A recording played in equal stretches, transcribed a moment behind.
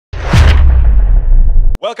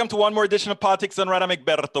Welcome to one more edition of Politics Done Right. I'm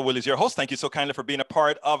Egberto Willis, your host. Thank you so kindly for being a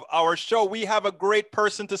part of our show. We have a great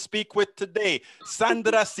person to speak with today,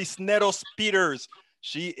 Sandra Cisneros Peeters.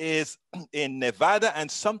 She is in Nevada,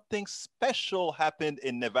 and something special happened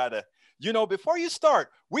in Nevada. You know, before you start,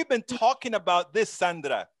 we've been talking about this,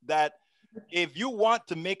 Sandra, that if you want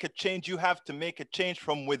to make a change, you have to make a change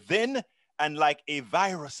from within, and like a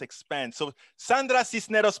virus expands. So Sandra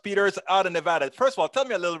Cisneros Peeters out of Nevada. First of all, tell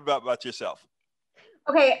me a little bit about yourself.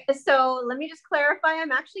 Okay, so let me just clarify.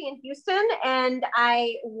 I'm actually in Houston, and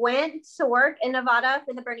I went to work in Nevada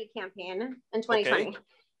for the Bernie campaign in 2020. Okay.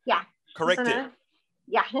 Yeah. Corrected.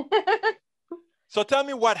 Yeah. So tell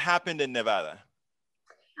me what happened in Nevada.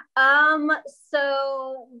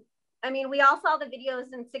 So, I mean, we all saw the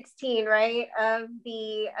videos in 16, right, of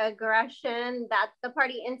the aggression that the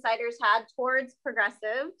party insiders had towards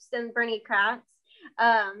progressives and Bernie-crats.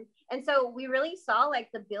 And so we really saw like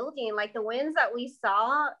the building, like the wins that we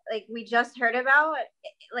saw, like we just heard about,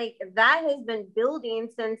 like that has been building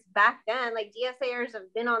since back then. Like DSAers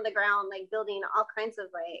have been on the ground, like building all kinds of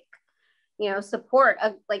like, you know, support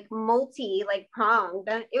of like pronged.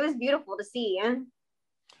 It was beautiful to see.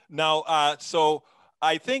 Now, so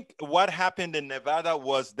I think what happened in Nevada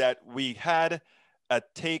was that we had a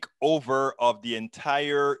takeover of the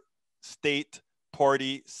entire state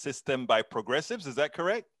party system by progressives. Is that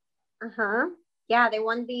correct? Yeah, they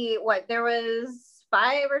won there was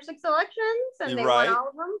 5 or 6 elections, and they won all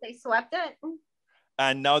of them. They swept it.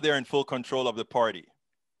 And now they're in full control of the party.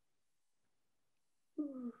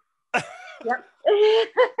 Yep.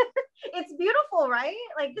 It's beautiful, right?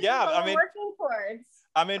 Like this is what we're working towards.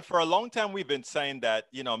 I mean, for a long time, we've been saying that,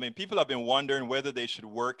 you know, I mean, people have been wondering whether they should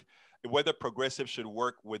work, whether progressives should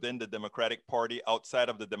work within the Democratic Party, outside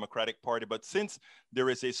of the Democratic Party. But since there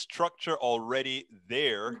is a structure already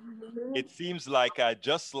there, it seems like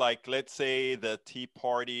just like, let's say, the Tea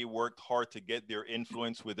Party worked hard to get their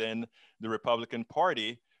influence within the Republican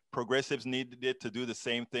Party, progressives needed to do the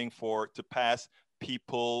same thing to pass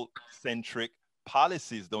people-centric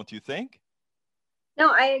policies, don't you think?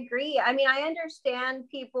 No, I agree. I mean, I understand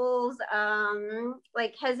people's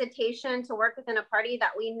like hesitation to work within a party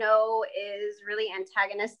that we know is really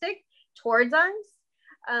antagonistic towards us,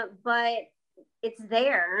 but it's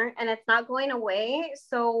there and it's not going away.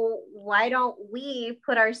 So why don't we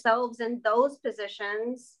put ourselves in those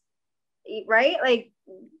positions, right? Like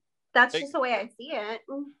that's just the way I see it.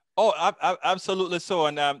 Oh, absolutely. So,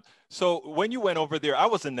 and so when you went over there, I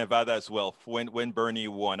was in Nevada as well when Bernie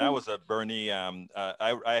won. I was a Bernie.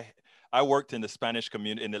 I worked in the Spanish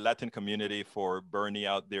community, in the Latin community for Bernie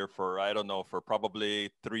out there for, I don't know, for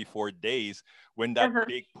probably 3-4 days when that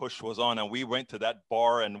big push was on, and we went to that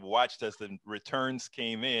bar and watched as the returns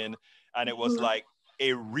came in, and it was like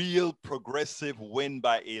a real progressive win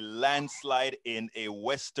by a landslide in a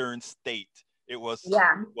Western state. It was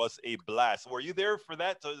a blast. Were you there for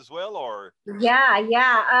that as well, or? Yeah.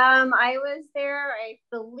 I was there. I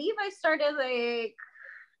believe I started like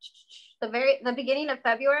the beginning of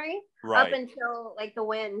February, up until like the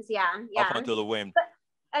wins. Yeah. Up until the win.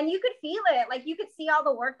 And you could feel it. Like you could see all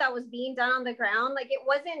the work that was being done on the ground. Like it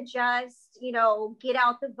wasn't just, you know, get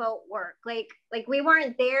out the vote work. Like we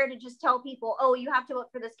weren't there to just tell people, oh, you have to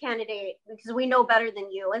vote for this candidate because we know better than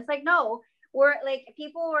you. It's like, no. We're like,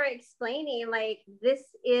 people were explaining like this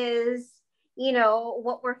is, you know,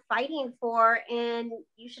 what we're fighting for, and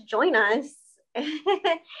you should join us.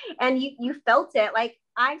 And you felt it. Like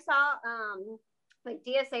I saw like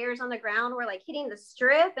DSAers on the ground were like hitting the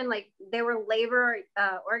strip, and like they were labor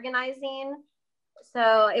organizing.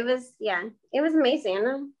 So it was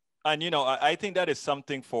amazing. And, you know, I think that is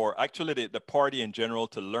something for actually the party in general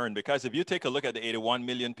to learn, because if you take a look at the 81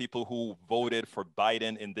 million people who voted for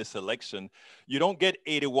Biden in this election, you don't get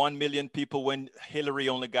 81 million people when Hillary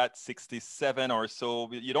only got 67 or so.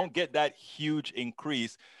 You don't get that huge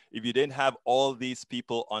increase if you didn't have all these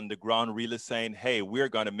people on the ground really saying, hey, we're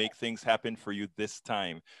going to make things happen for you this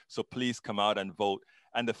time. So please come out and vote.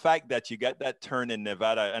 And the fact that you get that turn in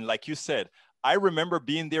Nevada, and like you said, I remember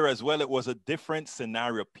being there as well. It was a different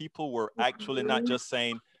scenario. People were actually not just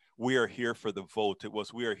saying, we are here for the vote. It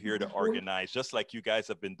was, we are here to organize, just like you guys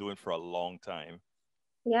have been doing for a long time.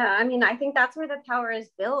 Yeah, I mean, I think that's where the power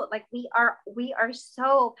is built. Like we are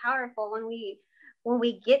so powerful when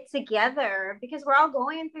we get together, because we're all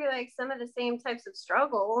going through like some of the same types of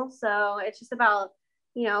struggles. So it's just about,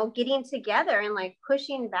 you know, getting together and like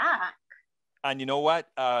pushing back. And you know what?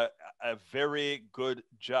 A very good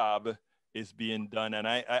job is being done. And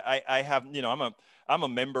I have, you know, I'm a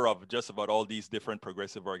member of just about all these different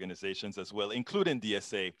progressive organizations as well, including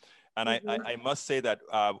DSA. And I must say that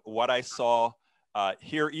what I saw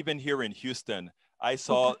here, even here in Houston, I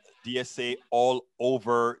saw DSA all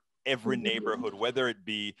over every neighborhood, whether it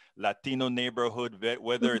be Latino neighborhood,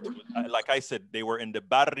 whether it, like I said, they were in the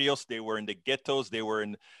barrios, they were in the ghettos, they were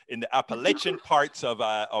in the Appalachian parts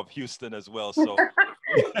of Houston as well. So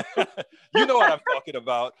you know what I'm talking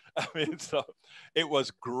about. I mean, so it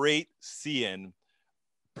was great seeing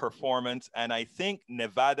performance, and I think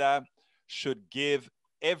Nevada should give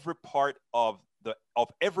every part of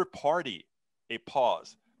every party a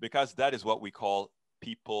pause, because that is what we call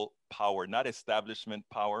people power, not establishment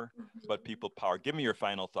power, but people power. Give me your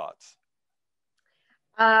final thoughts.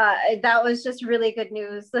 That was just really good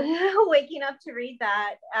news. Waking up to read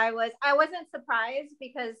that, I wasn't surprised,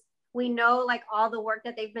 because we know like all the work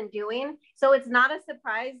that they've been doing. So it's not a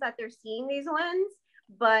surprise that they're seeing these ones,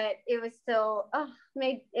 but it was still,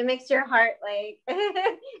 it makes your heart like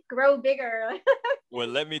grow bigger. Well,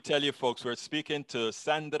 let me tell you, folks, we're speaking to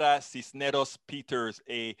Sandra Cisneros Peeters,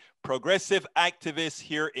 a progressive activist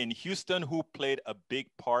here in Houston who played a big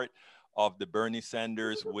part of the Bernie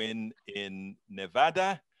Sanders win in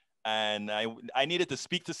Nevada. And I needed to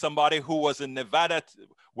speak to somebody who was in Nevada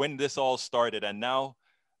when this all started. And now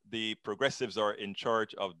the progressives are in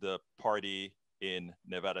charge of the party in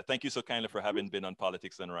Nevada. Thank you so kindly for having been on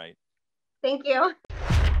Politics Done Right. Thank you.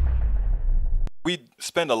 We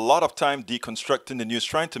spend a lot of time deconstructing the news,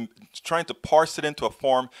 trying to parse it into a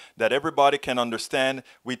form that everybody can understand.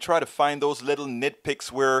 We try to find those little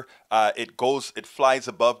nitpicks where it flies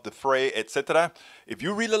above the fray, etc. If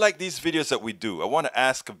you really like these videos that we do, I want to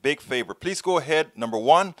ask a big favor. Please go ahead, number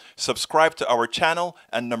one, subscribe to our channel,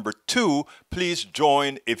 and number two, please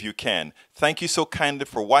join if you can. Thank you so kindly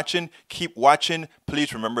for watching. Keep watching.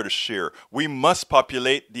 Please remember to share. We must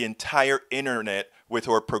populate the entire internet with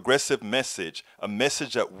our progressive message, a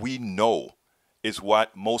message that we know is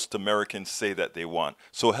what most Americans say that they want.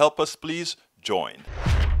 So help us, please join.